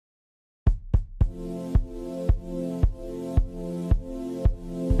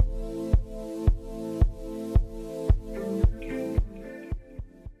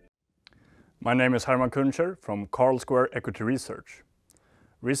My name is Herman Kuncher from Carlsquare Equity Research.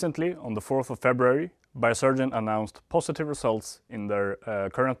 Recently, on the 4th of February, Biosergen announced positive results in their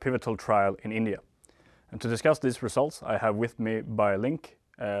current pivotal trial in India. And to discuss these results, I have with me by link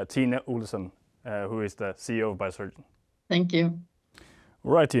Tine Olesen, who is the CEO of Biosergen. Thank you.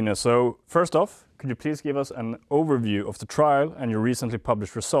 All right, Tine. So first off, could you please give us an overview of the trial and your recently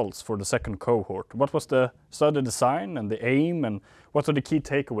published results for the second cohort? What was the study design and the aim, and what are the key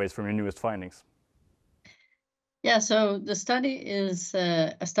takeaways from your newest findings? Yeah, so the study is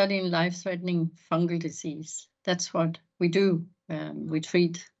a study in life-threatening fungal disease. That's what we do. We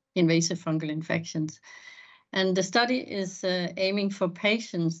treat invasive fungal infections. And the study is aiming for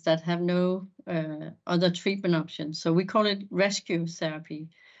patients that have no other treatment options. So we call it rescue therapy.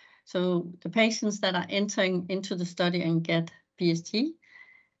 So the patients that are entering into the study and get BST,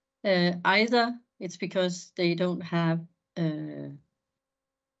 either it's because they don't have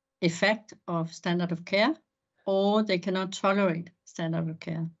effect of standard of care, or they cannot tolerate standard of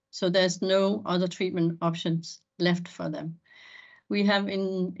care. So there's no other treatment options left for them.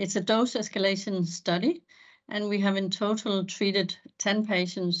 It's a dose escalation study, and we have in total treated 10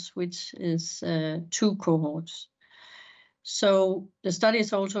 patients, which is 2 cohorts. So the study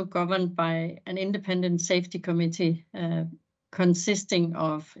is also governed by an independent safety committee consisting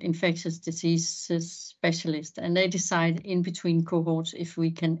of infectious diseases specialists, and they decide in between cohorts if we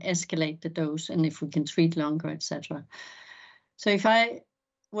can escalate the dose and if we can treat longer, etc. So if I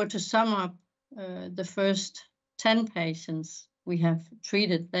were to sum up the first 10 patients we have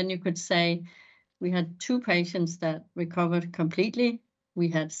treated, then you could say we had 2 patients that recovered completely. We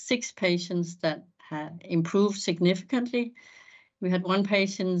had 6 patients that had improved significantly. We had 1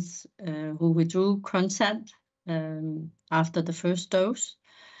 patient who withdrew consent after the first dose.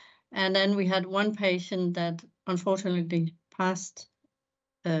 And then we had 1 patient that unfortunately passed,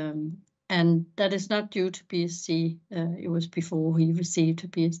 and that is not due to BST. It was before he received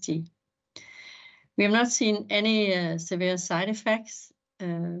BST. We have not seen any severe side effects.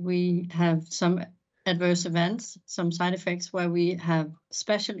 We have some adverse events, some side effects where we have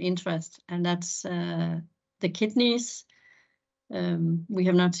special interest, and that's the kidneys. We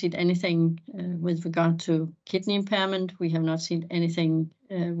have not seen anything with regard to kidney impairment. We have not seen anything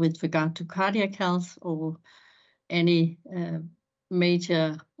with regard to cardiac health or any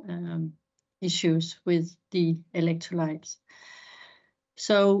major issues with the electrolytes.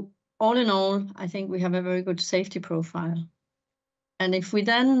 So all in all, I think we have a very good safety profile. And if we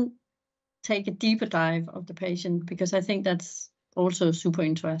then take a deeper dive of the patient, because I think that's also super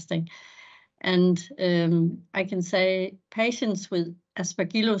interesting. And I can say patients with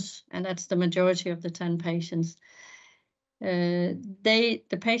Aspergillus, and that's the majority of the 10 patients, the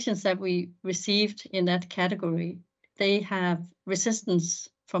patients that we received in that category, they have resistance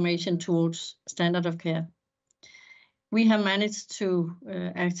formation towards standard of care. We have managed to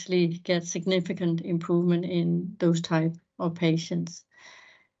actually get significant improvement in those type of patients.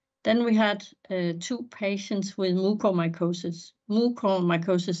 Then we had 2 patients with mucormycosis.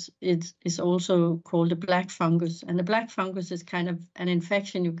 Mucormycosis is also called a black fungus, and the black fungus is kind of an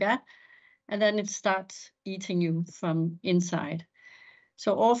infection you get, and then it starts eating you from inside.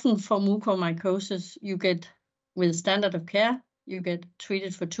 So often for mucormycosis, you get, with standard of care, you get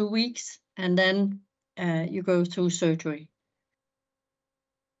treated for 2 weeks, and then you go through surgery.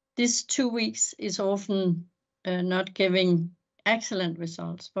 This 2 weeks is often not giving excellent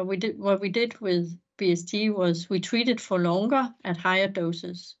results, but what we did with BST was we treated for longer at higher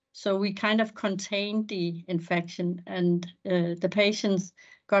doses. So we kind of contained the infection, and the patients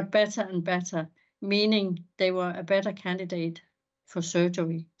got better and better, meaning they were a better candidate for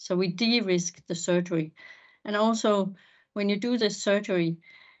surgery. So we de-risked the surgery. And also, when you do this surgery,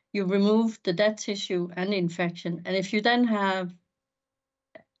 you remove the dead tissue and the infection. And if you then have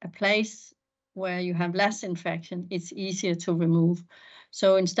a place where you have less infection, it's easier to remove.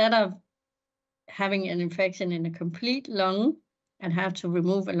 So instead of having an infection in a complete lung and have to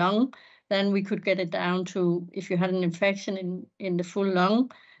remove a lung, then we could get it down to, if you had an infection in the full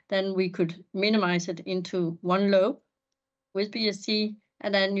lung, then we could minimize it into 1 lobe with BST,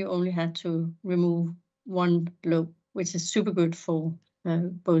 and then you only had to remove 1 lobe, which is super good for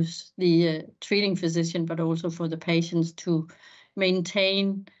both the treating physician, but also for the patients to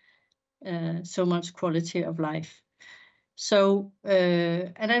maintain so much quality of life. So,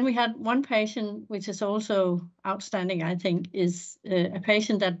 and then we had 1 patient, which is also outstanding, I think, is a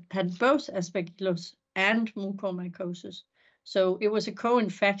patient that had both Aspergillus and mucormycosis. So it was a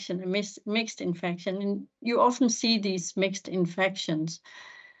co-infection, a mixed infection, and you often see these mixed infections.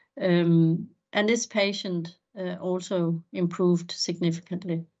 And this patient also improved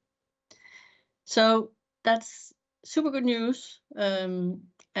significantly. So that's super good news.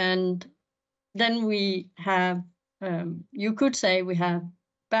 And then we have, you could say we have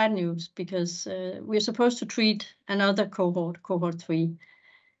bad news, because we're supposed to treat another cohort 3.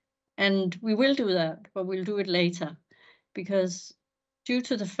 And we will do that, but we'll do it later, because due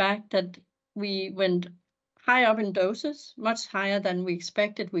to the fact that we went high up in doses, much higher than we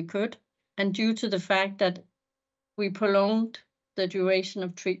expected we could, and due to the fact that we prolonged the duration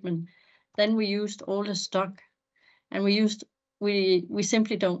of treatment, then we used all the stock, and we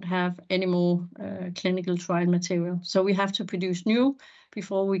simply don't have any more clinical trial material. So we have to produce new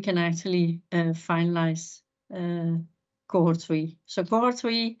before we can actually finalize cohort 3. So cohort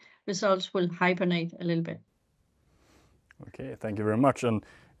 3 results will hibernate a little bit. Okay, thank you very much. And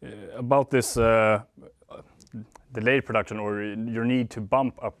about this delayed production, or your need to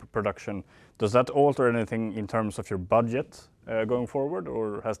bump up production, does that alter anything in terms of your budget going forward,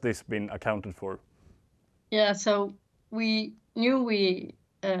 or has this been accounted for? Yeah, so we knew we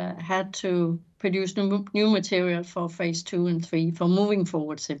had to produce new material for phase 2 and 3 for moving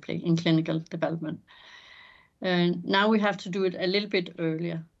forward simply in clinical development. And now we have to do it a little bit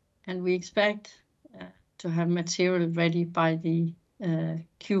earlier, and we expect to have material ready by the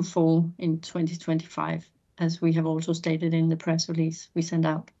Q4 in 2025, as we have also stated in the press release we sent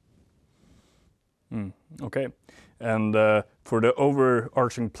out. Okay, and for the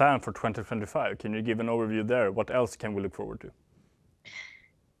overarching plan for 2025, can you give an overview there? What else can we look forward to?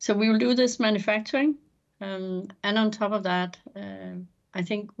 So we will do this manufacturing, and on top of that, I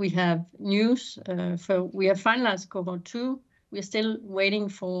think we have news. We have finalized cohort 2. We're still waiting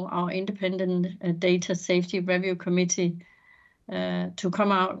for our independent data safety review committee to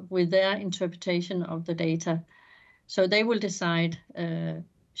come out with their interpretation of the data. So they will decide,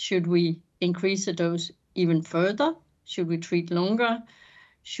 should we increase the dose even further? Should we treat longer?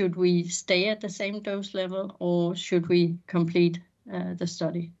 Should we stay at the same dose level, or should we complete the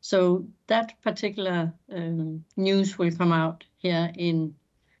study? So that particular news will come out here in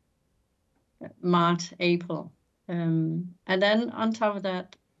March, April. And then on top of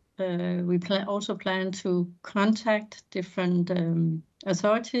that, we also plan to contact different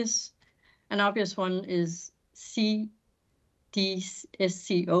authorities. An obvious one is CDSCO,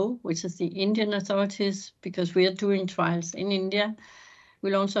 which is the Indian authorities, because we are doing trials in India.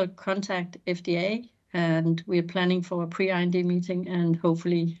 We'll also contact FDA, and we're planning for a pre-IND meeting and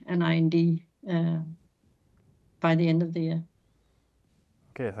hopefully an IND by the end of the year.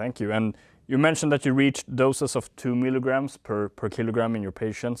 Okay, thank you. And you mentioned that you reached doses of 2 milligrams per kilogram in your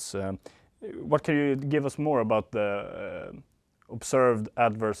patients. What can you give us more about the observed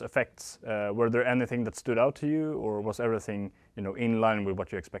adverse effects? Were there anything that stood out to you, or was everything, in line with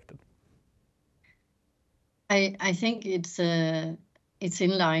what you expected? I think it's in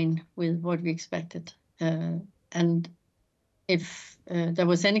line with what we expected. And if there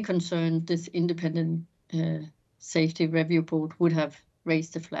was any concern, this independent safety review board would have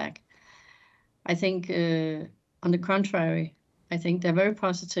raised the flag. I think, on the contrary, I think they're very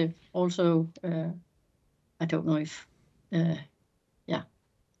positive. Also, I don't know if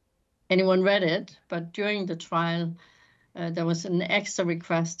anyone read it, but during the trial, there was an extra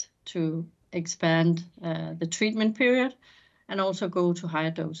request to expand the treatment period and also go to higher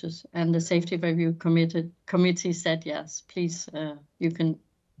doses. And the safety review committee said, yes, please, you can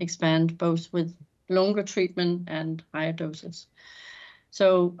expand both with longer treatment and higher doses.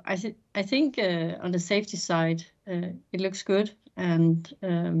 So I think on the safety side, it looks good, and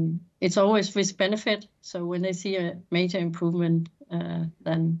it's always risk-benefit. So when they see a major improvement,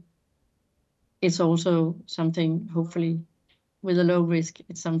 then it's also something, hopefully, with a low risk,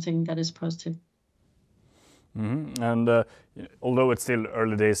 it's something that is positive. Mm-hmm. And although it's still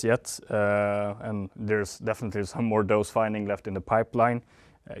early days yet, and there's definitely some more dose finding left in the pipeline,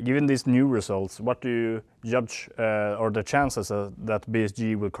 given these new results, what do you judge are the chances that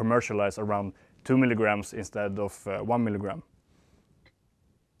BSG will commercialize around 2 milligrams instead of 1 milligram?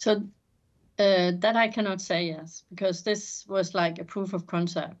 So that I cannot say yes, because this was like a proof of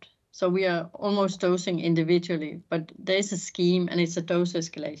concept. So we are almost dosing individually, but there's a scheme and it's a dose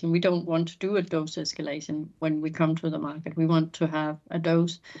escalation. We don't want to do a dose escalation when we come to the market. We want to have a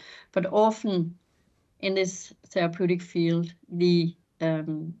dose. But often in this therapeutic field, the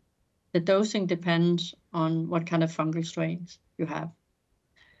dosing depends on what kind of fungal strains you have.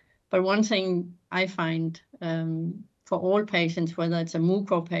 But one thing I find for all patients, whether it's a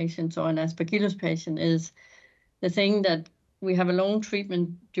mucor patient or an aspergillus patient, is the thing that we have a long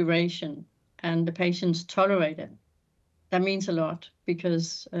treatment duration and the patients tolerate it. That means a lot,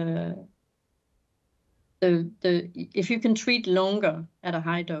 because if you can treat longer at a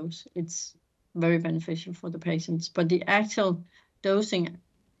high dose, it's very beneficial for the patients. But the actual dosing,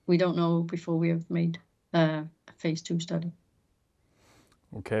 we don't know before we have made a phase 2 study.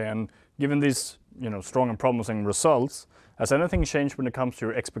 Okay, and given these, strong and promising results, has anything changed when it comes to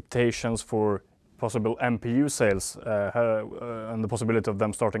your expectations for possible MPU sales and the possibility of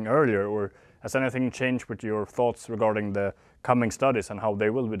them starting earlier, or has anything changed with your thoughts regarding the coming studies and how they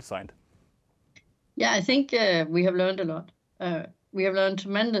will be designed? Yeah, I think we have learned a lot. We have learned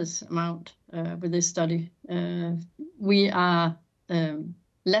tremendous amount with this study. We are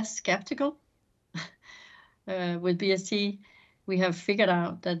less skeptical with BST. We have figured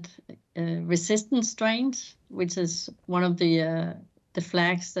out that resistant strains, which is one of the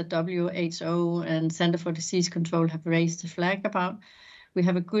flags that WHO and Center for Disease Control have raised the flag about, we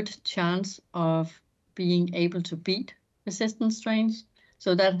have a good chance of being able to beat resistant strains.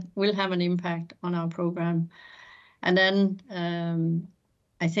 So that will have an impact on our program. And then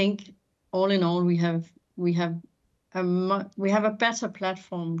I think all in all, we have a better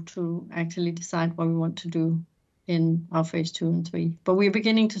platform to actually decide what we want to do in our phase 2 and 3. But we're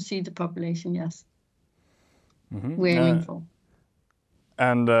beginning to see the population, yes. Mm-hmm. We're aiming for.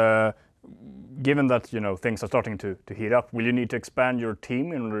 And given that things are starting to heat up, will you need to expand your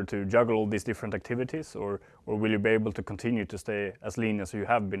team in order to juggle all these different activities, or will you be able to continue to stay as lean as you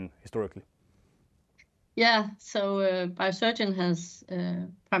have been historically? Yeah, so Biosergen has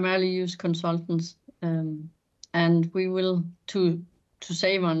primarily used consultants, and we will to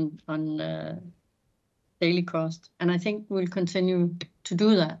save on daily cost, and I think we'll continue to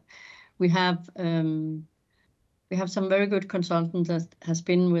do that. We have some very good consultants that has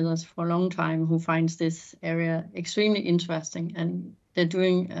been with us for a long time who finds this area extremely interesting, and they're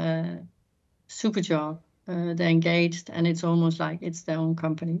doing a super job. They're engaged, and it's almost like it's their own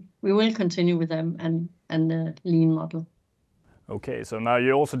company. We will continue with them and the lean model. Okay, so now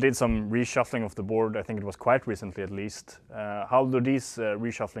you also did some reshuffling of the board. I think it was quite recently, at least. How do these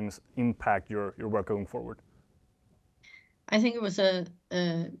reshufflings impact your work going forward? I think it was a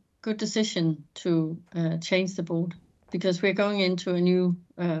good decision to change the board, because we're going into a new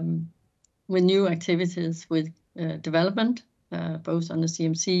with new activities with development, both on the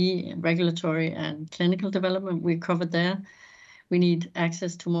CMC, regulatory, and clinical development. We're covered there. We need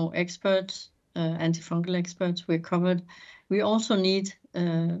access to more experts, antifungal experts. We're covered. We also need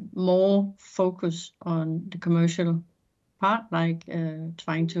more focus on the commercial part, like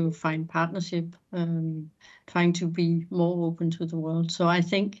trying to find partnership, trying to be more open to the world. So I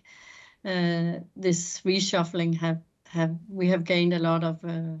think this reshuffling we have gained a lot of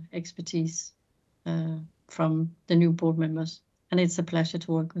expertise from the new board members, and it's a pleasure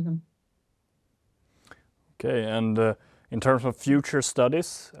to work with them. Okay, and in terms of future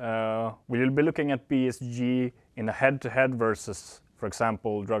studies, will you be looking at BSG in a head-to-head versus, for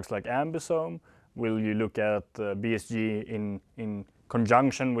example, drugs like Ambisome? Will you look at BSG in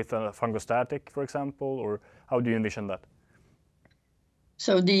conjunction with a fungostatic, for example, or how do you envision that?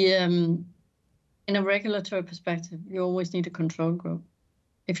 So in a regulatory perspective, you always need a control group.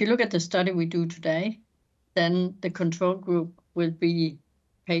 If you look at the study we do today, then the control group will be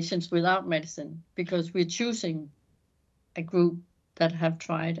patients without medicine, because we're choosing a group that have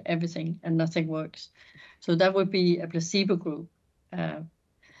tried everything and nothing works. So that would be a placebo group.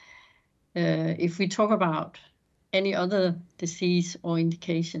 If we talk about any other disease or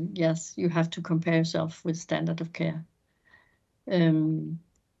indication, yes, you have to compare yourself with standard of care. And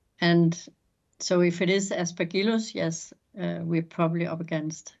so if it is Aspergillus, yes, we're probably up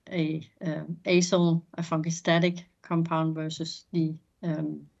against a azole, a fungistatic compound versus the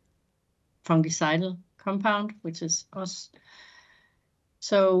fungicidal compound, which is us.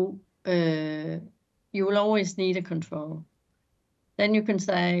 So you will always need a control. Then you can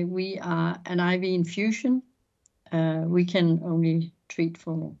say we are an IV infusion. We can only treat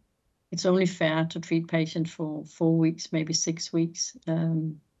it's only fair to treat patients for 4 weeks, maybe 6 weeks.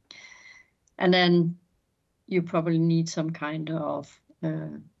 And then you probably need some kind of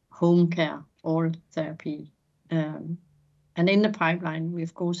home care oral therapy. And in the pipeline, we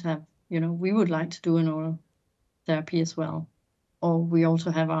of course have, we would like to do an oral therapy as well. Or we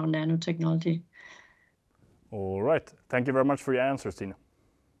also have our nanotechnology. All right. Thank you very much for your answers, Tine.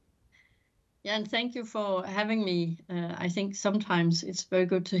 Yeah, and thank you for having me. I think sometimes it's very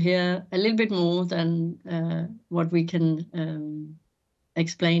good to hear a little bit more than what we can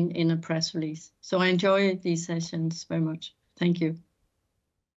explain in a press release. So I enjoy these sessions very much. Thank you.